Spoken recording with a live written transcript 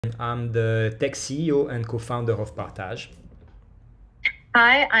I'm the tech CEO and co-founder of Partage.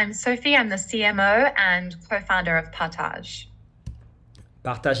 Hi, I'm Sophie. I'm the CMO and co-founder of Partage.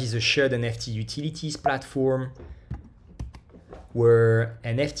 Partage is a shared NFT utilities platform where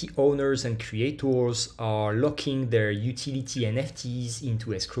NFT owners and creators are locking their utility NFTs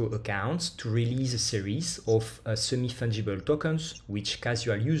into escrow accounts to release a series of semi-fungible tokens, which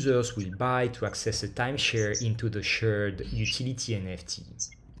casual users will buy to access a timeshare into the shared utility NFT.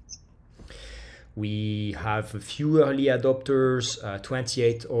 We have a few early adopters.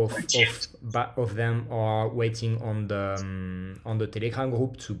 28 of them are waiting on the Telegram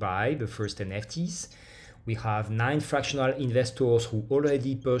group to buy the first NFTs. We have 9 fractional investors who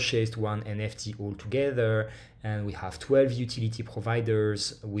already purchased one NFT altogether, and we have 12 utility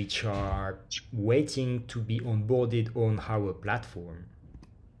providers which are waiting to be onboarded on our platform.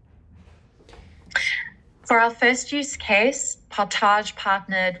 For our first use case, Partage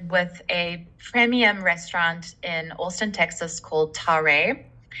partnered with a premium restaurant in Austin, Texas called Tare.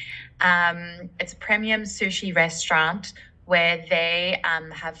 It's a premium sushi restaurant where they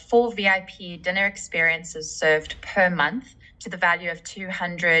have 4 VIP dinner experiences served per month to the value of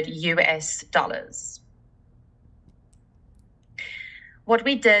 $200 US. What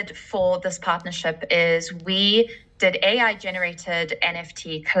we did for this partnership is we did AI-generated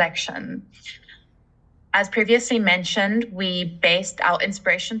NFT collection. As previously mentioned, we based our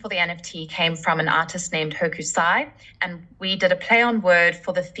inspiration for the NFT came from an artist named Hokusai, and we did a play on word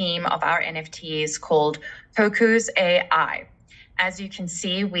for the theme of our NFTs called Hokusai. As you can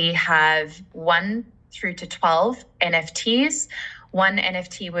see, we have 1 through to 12 NFTs. 1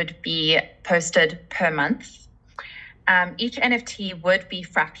 NFT would be posted per month. Each NFT would be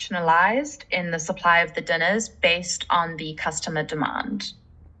fractionalized in the supply of the dinners based on the customer demand.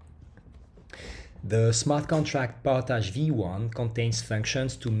 The smart contract Partage V1 contains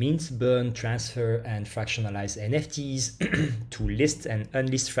functions to mint, burn, transfer, and fractionalize NFTs, to list and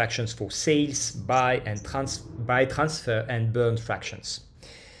unlist fractions for sales, buy, transfer, and burn fractions.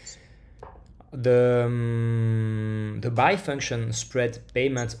 The buy function spreads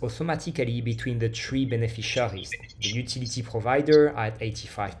payments automatically between the 3 beneficiaries: the utility provider at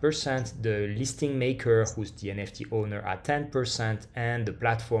 85%, the listing maker, who's the NFT owner, at 10%, and the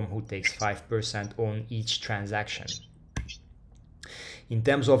platform, who takes 5% on each transaction. In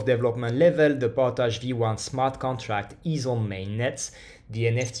terms of development level, the Partage V1 smart contract is on mainnet. The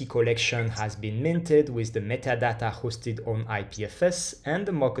NFT collection has been minted with the metadata hosted on IPFS, and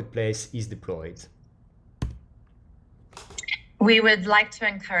the marketplace is deployed. We would like to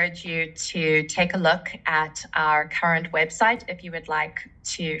encourage you to take a look at our current website if you would like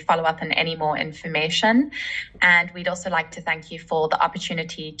to follow up on any more information. And we'd also like to thank you for the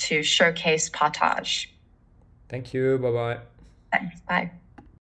opportunity to showcase Partage. Thank you. Bye-bye. Thanks. Bye.